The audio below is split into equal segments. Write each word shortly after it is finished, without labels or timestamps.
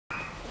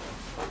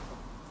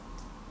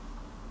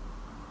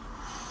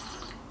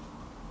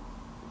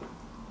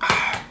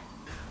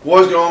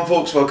What is going on,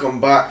 folks?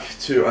 Welcome back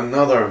to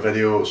another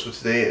video. So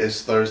today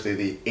is Thursday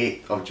the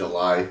 8th of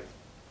July.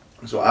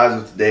 So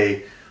as of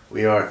today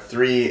we are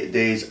 3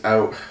 days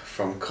out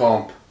from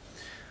comp,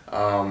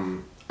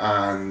 and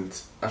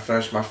I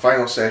finished my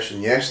final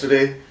session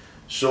yesterday.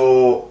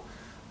 So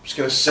I'm just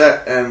going to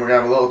sit and we're going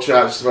to have a little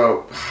chat just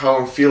about how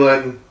I'm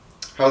feeling,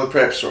 how the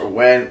prep sort of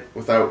went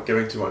without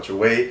giving too much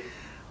away,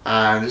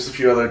 and just a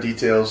few other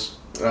details.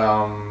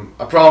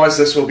 I promise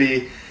this will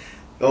be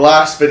the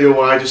last video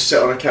where I just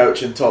sit on a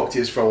couch and talk to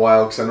you for a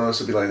while, because I know this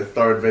will be like the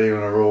third video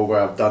in a row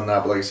where I've done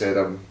that. But like I said,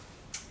 I'm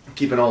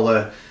keeping all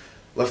the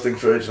lifting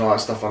footage and all that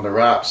stuff under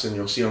wraps, and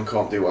you'll see on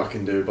comp day what I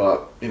can do.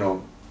 But you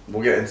know,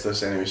 we'll get into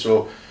this anyway.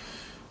 So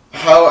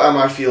how am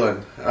I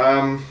feeling?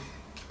 I'm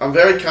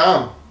very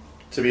calm,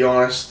 to be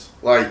honest.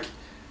 Like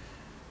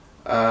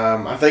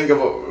I think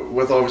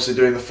with obviously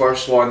doing the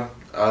first one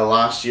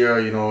last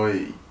year, you know,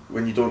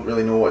 when you don't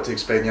really know what to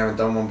expect and you haven't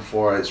done one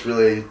before, it's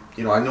really,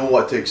 you know, I know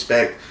what to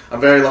expect. I'm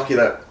very lucky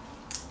that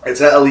it's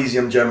at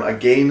Elysium Gym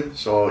again,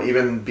 so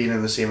even being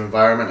in the same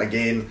environment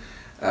again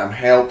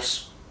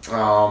helps.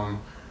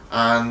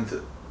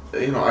 And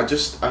you know,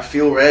 I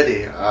feel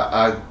ready.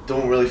 I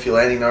don't really feel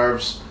any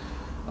nerves.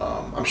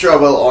 I'm sure I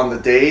will on the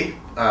day,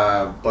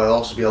 but it'll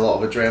also be a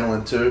lot of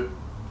adrenaline too.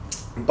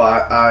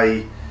 But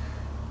I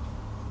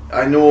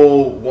know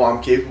what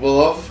I'm capable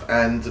of,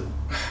 and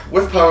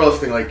with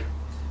powerlifting, like,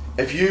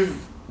 if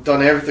you've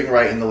done everything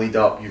right in the lead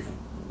up, you've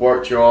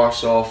worked your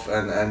arse off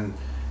and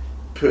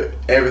put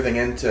everything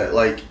into it,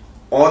 like,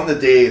 on the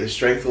day the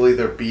strength will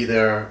either be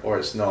there or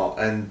it's not.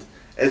 And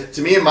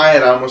to me, in my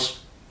head, I almost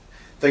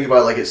think about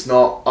it like it's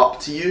not up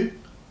to you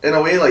in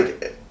a way.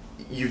 Like,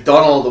 you've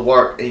done all the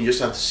work and you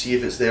just have to see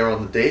if it's there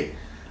on the day.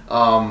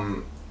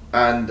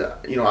 And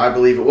you know, I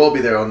believe it will be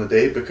there on the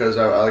day because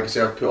like I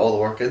say, I've put all the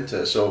work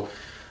into it. So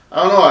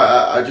I don't know,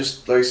 I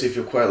just, like I say,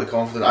 feel quietly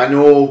confident. I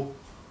know,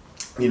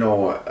 you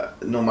know,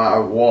 no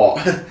matter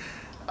what,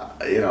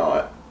 you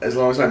know, as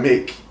long as I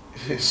make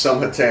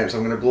some attempts,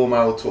 I'm going to blow my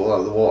old total out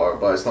of the water.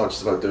 But it's not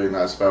just about doing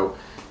that, it's about,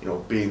 you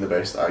know, being the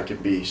best that I can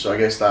be. So I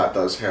guess that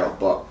does help.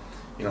 But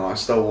you know, I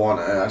still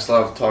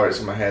have targets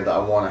in my head that I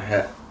want to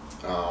hit.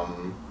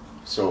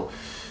 So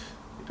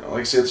you know,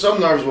 like I said, some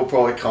nerves will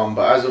probably come,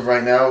 but as of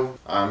right now,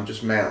 I'm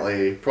just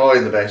mentally probably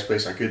in the best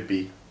place I could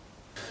be.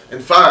 In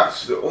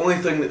fact, the only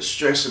thing that's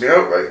stressing me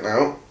out right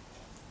now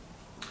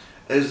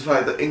is the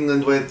fact that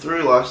England went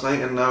through last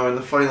night and now in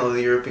the final of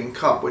the European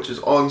Cup, which is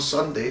on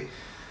Sunday.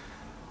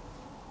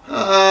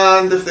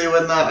 And if they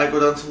win that, I go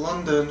down to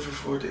London for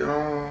 40.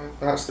 Oh,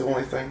 that's the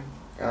only thing.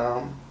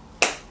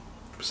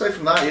 Aside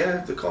from that,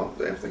 yeah,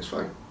 everything's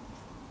fine.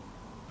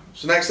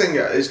 So next thing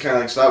is kind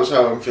of like, so that was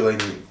how I'm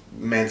feeling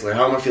mentally.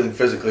 How am I feeling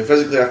physically?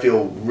 Physically, I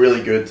feel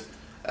really good.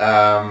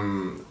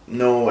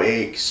 No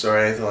aches or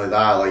anything like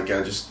that. Like,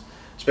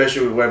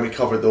 especially when we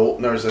covered the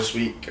openers this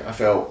week, I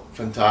felt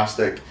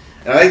fantastic.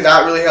 And I think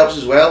that really helps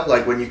as well.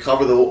 Like, when you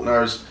cover the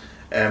openers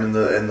in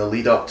the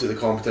lead up to the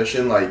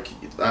competition, like,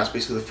 that's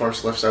basically the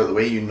first lifts out of the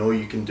way. You know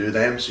you can do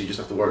them, so you just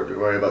have to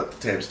worry about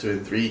attempts 2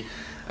 and 3.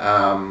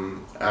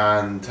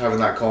 And having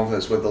that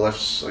confidence with the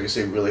lifts, like I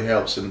say, really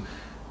helps. And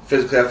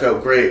physically, I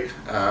felt great.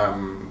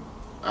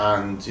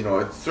 And you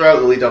know,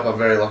 throughout the lead up, I'm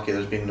very lucky.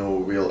 There's been no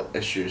real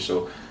issue,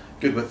 so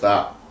good with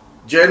that.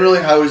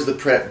 Generally, how has the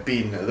prep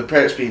been? The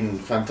prep's been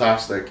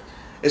fantastic.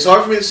 It's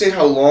hard for me to say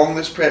how long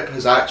this prep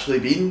has actually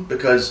been,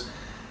 because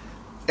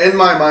in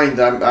my mind,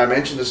 I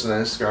mentioned this in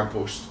an Instagram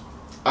post,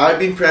 I've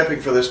been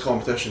prepping for this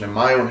competition in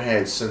my own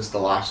head since the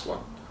last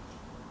one.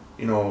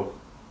 You know,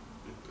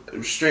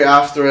 straight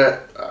after it,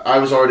 I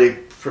was already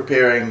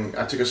preparing.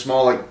 I took a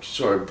small, like,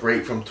 sort of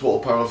break from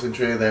total powerlifting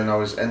training, then I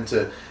was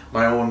into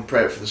my own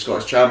prep for the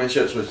Scottish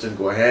Championships, which didn't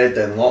go ahead.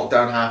 Then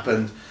lockdown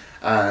happened,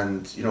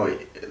 and you know,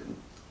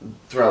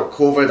 throughout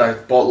COVID, I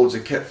bought loads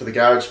of kit for the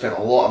garage, spent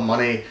a lot of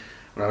money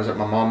when I was at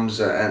my mum's,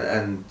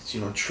 and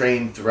you know,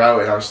 trained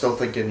throughout it. I was still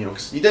thinking, you know,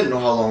 because you didn't know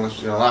how long this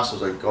was going to last. I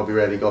was like, gotta be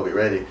ready, gotta be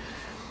ready.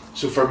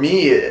 So for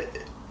me,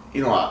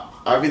 you know,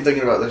 I've been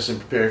thinking about this and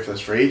preparing for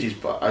this for ages,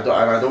 but I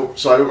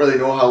don't really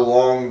know how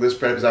long this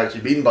prep has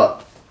actually been.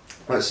 But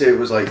let's say it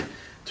was like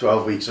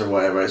 12 weeks or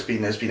whatever. It's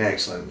been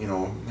excellent. You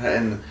know,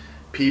 hitting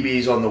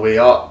PBs on the way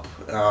up,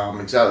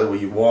 exactly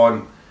what you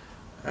want.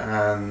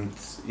 And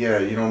yeah,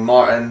 you know,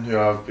 Martin, who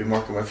I've been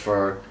working with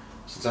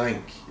since I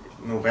think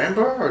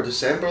November or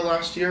December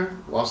last year,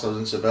 whilst I was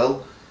in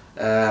Seville,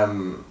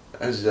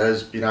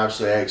 has been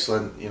absolutely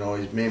excellent. You know,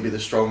 he's maybe the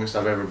strongest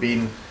I've ever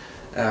been,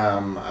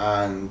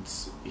 and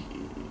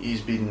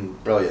he's been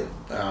brilliant.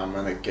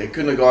 And it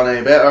couldn't have gone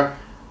any better.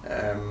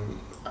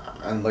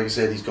 And like I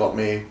said, he's got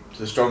me to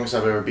the strongest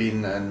I've ever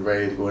been and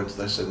ready to go into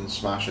this and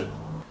smash it.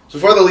 So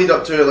for the lead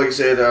up to it, like I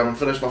said,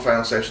 finished my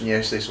final session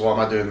yesterday. So what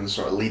am I doing in the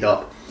sort of lead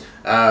up?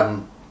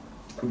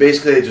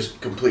 Basically just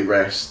complete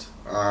rest.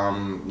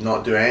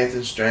 Not do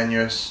anything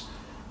strenuous.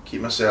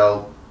 Keep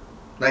myself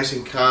nice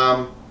and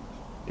calm.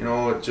 You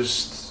know,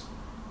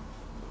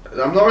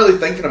 I'm not really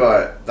thinking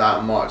about it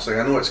that much. Like,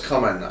 I know it's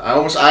coming.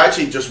 I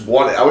actually just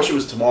want it. I wish it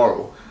was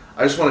tomorrow.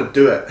 I just want to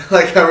do it.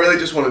 Like, I really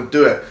just want to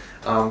do it.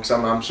 because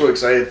I'm so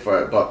excited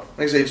for it. But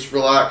like I say, just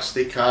relax,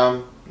 stay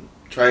calm,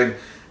 try and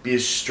be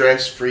as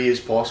stress free as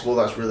possible.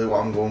 That's really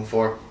what I'm going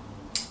for.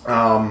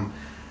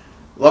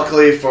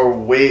 Luckily for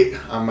weight,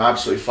 I'm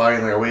absolutely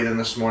fine. Like I weighed in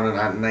this morning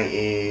at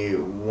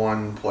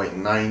 91.9,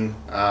 and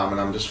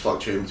I'm just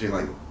fluctuating between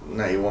like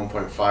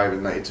 91.5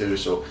 and 92.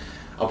 So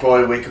I'll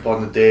probably wake up on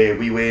the day.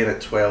 We weigh in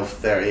at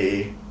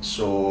 12:30,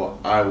 so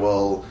I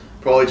will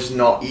probably just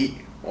not eat,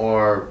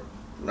 or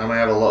I might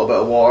have a little bit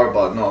of water,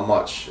 but not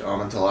much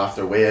until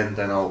after weigh-in.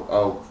 Then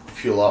I'll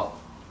fuel up.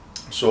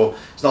 So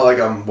it's not like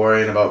I'm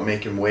worrying about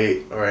making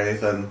weight or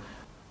anything.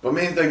 But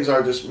main things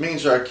are just making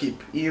sure I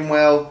keep eating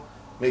well,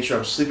 make sure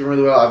I'm sleeping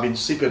really well. I've been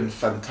sleeping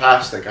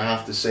fantastic, I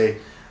have to say.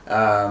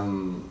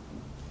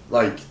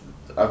 Like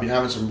I've been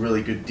having some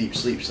really good deep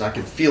sleeps, and I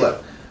can feel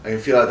it. I can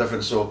feel that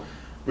difference. So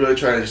really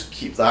trying to just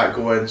keep that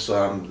going, so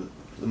I'm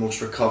the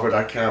most recovered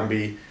I can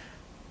be.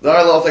 The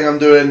other little thing I'm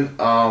doing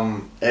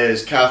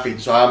is caffeine.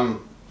 So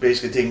I'm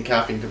basically taking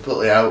caffeine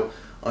completely out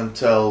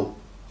until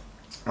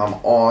I'm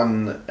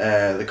on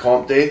the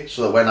comp day,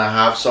 so that when I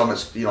have some,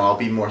 it's, you know, I'll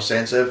be more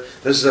sensitive.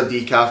 This is a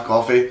decaf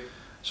coffee,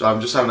 so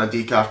I'm just having a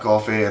decaf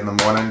coffee in the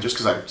morning, just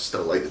because I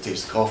still like the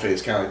taste of coffee.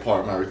 It's kind of like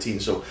part of my routine.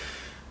 So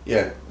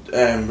yeah,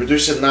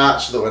 reducing that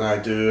so that when I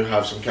do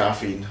have some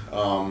caffeine,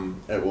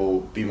 it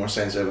will be more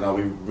sensitive and I'll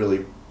be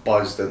really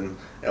buzzed, and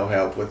it'll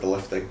help with the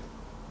lifting.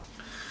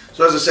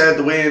 So as I said,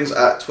 the weigh-in's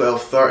at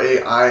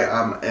 12:30. I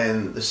am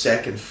in the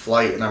second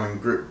flight, and I'm in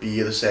Group B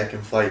of the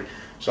second flight,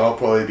 so I'll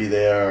probably be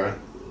there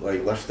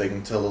like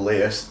lifting till the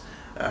latest.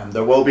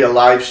 There will be a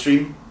live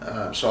stream,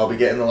 so I'll be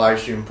getting the live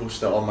stream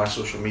posted on my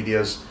social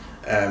medias,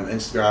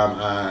 Instagram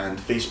and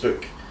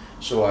Facebook.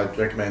 So I'd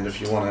recommend, if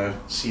you want to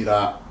see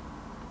that,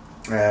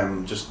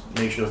 just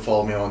make sure to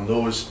follow me on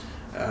those.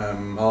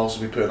 I'll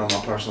also be putting on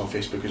my personal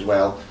Facebook as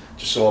well,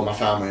 just so all my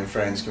family and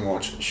friends can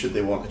watch should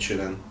they want to tune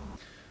in.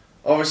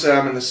 Obviously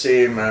I'm in the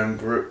same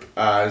group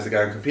as the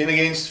guy I'm competing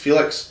against,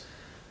 Felix.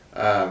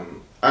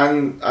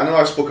 And I know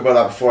I spoke about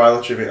that before.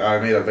 I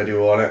made a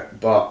video on it,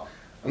 but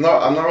I'm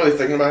not really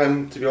thinking about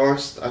him, to be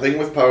honest. I think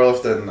with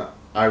powerlifting,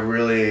 I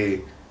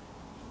really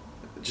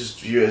just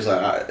view it as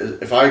like,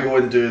 if I go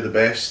and do the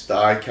best that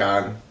I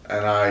can,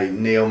 and I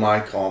nail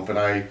my comp, and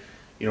I,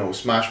 you know,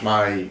 smash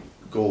my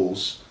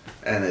goals,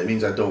 and it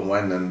means I don't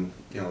win, then,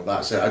 you know,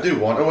 that's it. I do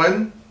want to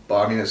win,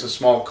 but I mean, it's a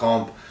small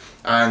comp,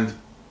 and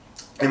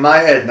in my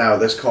head now,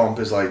 this comp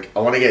is like, I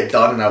want to get it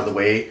done and out of the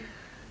way,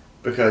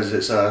 because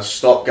it's a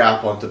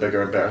stopgap onto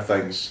bigger and better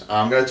things.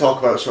 I'm going to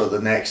talk about sort of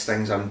the next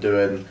things I'm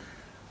doing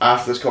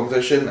after this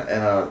competition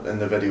in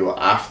the video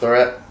after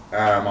it.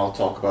 I'll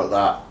talk about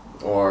that,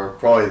 or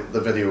probably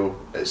the video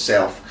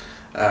itself.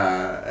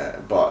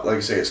 But like I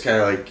say, it's kind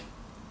of like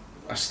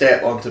a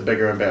step onto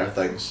bigger and better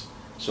things.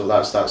 So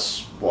that's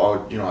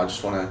what I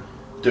just want to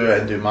do it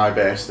and do my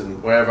best,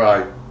 and wherever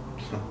I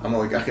can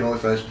only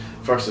finish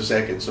first or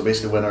second, so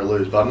basically win or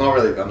lose. But I'm not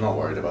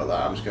worried about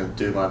that. I'm just going to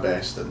do my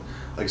best, and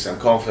like I said, I'm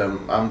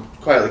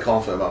quietly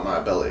confident about my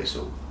ability,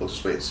 so we'll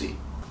just wait and see.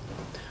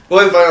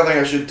 Well, the final thing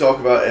I should talk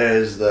about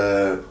is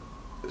the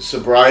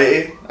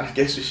sobriety, I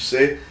guess we should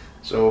say.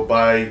 So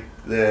by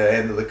the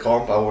end of the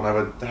comp, I won't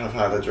have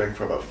had a drink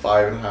for about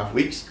 5.5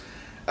 weeks.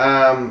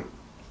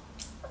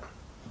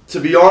 To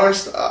be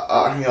honest,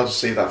 I think I'll just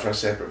save that for a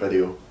separate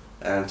video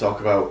and talk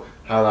about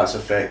how that's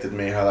affected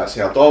me, how that's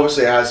helped.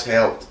 Obviously it has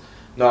helped.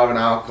 Not having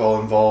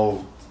alcohol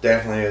involved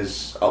definitely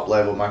has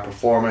up-leveled my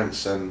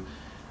performance, and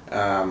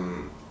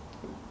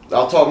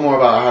I'll talk more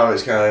about how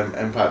it's kind of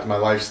impacted my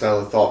lifestyle,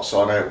 the thoughts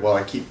on it, while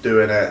I keep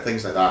doing it,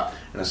 things like that,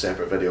 in a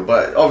separate video.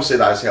 But obviously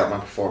that has helped my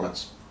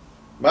performance.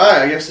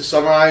 But I guess to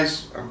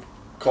summarise, I'm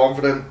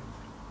confident,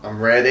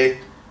 I'm ready,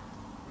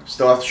 I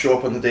still have to show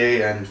up on the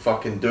day and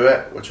fucking do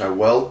it, which I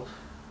will,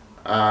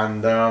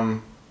 and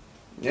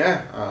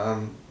yeah,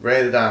 I'm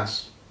ready to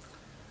dance.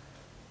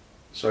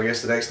 So I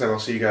guess the next time I'll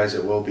see you guys,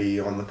 it will be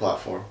on the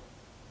platform.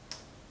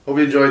 Hope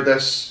you enjoyed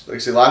this. Like I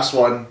say, last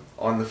one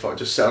on the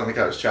just sitting on the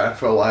couch chatting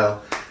for a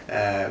while.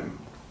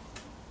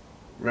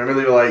 Remember to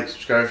leave a like,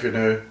 subscribe if you're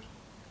new.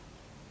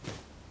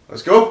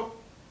 Let's go.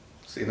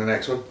 See you in the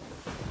next one.